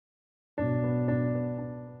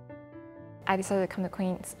I decided to come to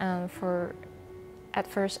Queen's at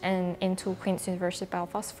first and into Queen's University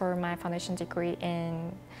Belfast for my foundation degree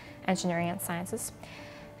in engineering and sciences.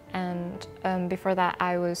 And before that,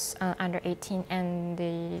 I was under 18,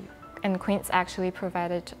 and Queen's actually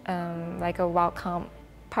provided like a welcome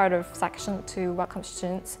part of section to welcome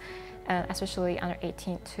students, especially under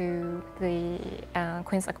 18, to the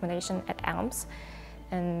Queen's accommodation at Elms.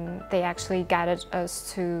 And they actually guided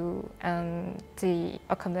us to the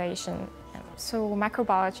accommodation. So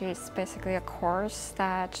microbiology is basically a course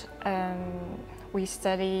that we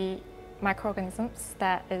study microorganisms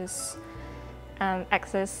that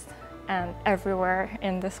exist everywhere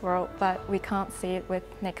in this world, but we can't see it with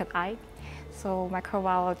naked eye. So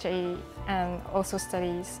microbiology also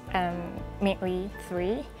studies mainly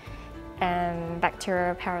three: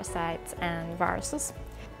 bacteria, parasites, and viruses.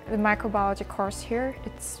 The microbiology course here,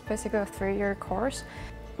 it's basically a 3-year course.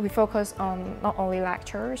 We focus on not only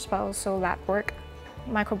lectures, but also lab work.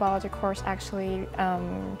 Microbiology course actually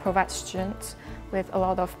provides students with a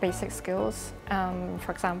lot of basic skills.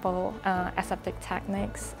 For example, aseptic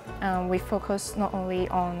techniques. We focus not only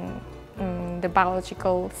on the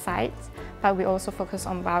biological side, but we also focus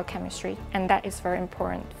on biochemistry, and that is very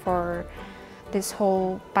important for this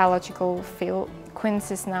whole biological field. Queen's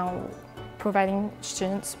is now providing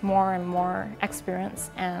students more and more experience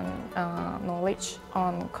and knowledge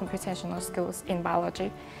on computational skills in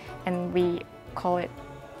biology, and we call it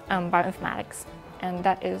bioinformatics, and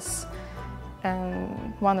that is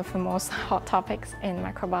one of the most hot topics in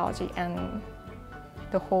microbiology and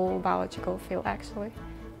the whole biological field actually.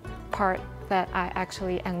 Part that I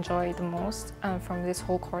actually enjoy the most from this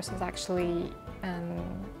whole course is actually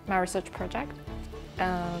my research project.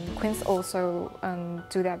 Queen's also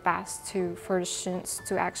do their best for the students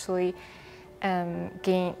to actually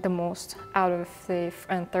gain the most out of the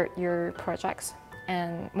third-year projects,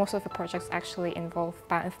 and most of the projects actually involve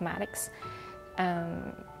bioinformatics.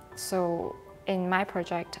 So in my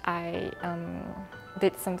project, I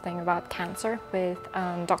did something about cancer with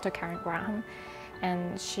Dr. Karen Graham,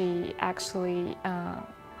 and she actually,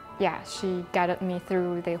 she guided me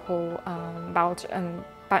through the whole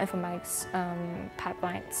bioinformatics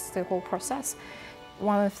pipelines, the whole process.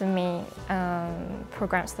 One of the main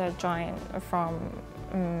programs that I joined from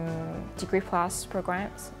Degree Plus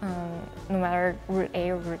programs, no matter Route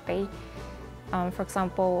A or Route B. For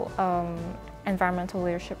example, environmental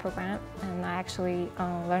leadership program, and I actually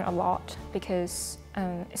learned a lot because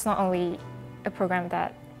it's not only a program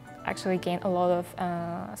that actually gained a lot of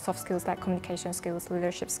soft skills like communication skills,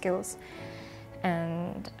 leadership skills,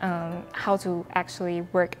 and how to actually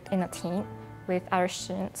work in a team with other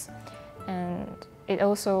students. And it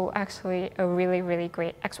also actually a really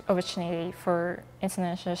great opportunity for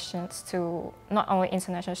international students to, not only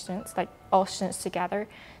international students, like all students together,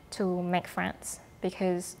 to make friends,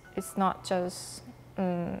 because it's not just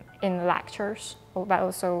in lectures, but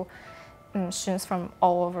also students from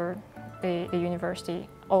all over the university,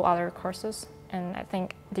 all other courses. And I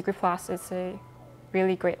think Degree Plus is a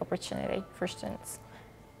really great opportunity for students.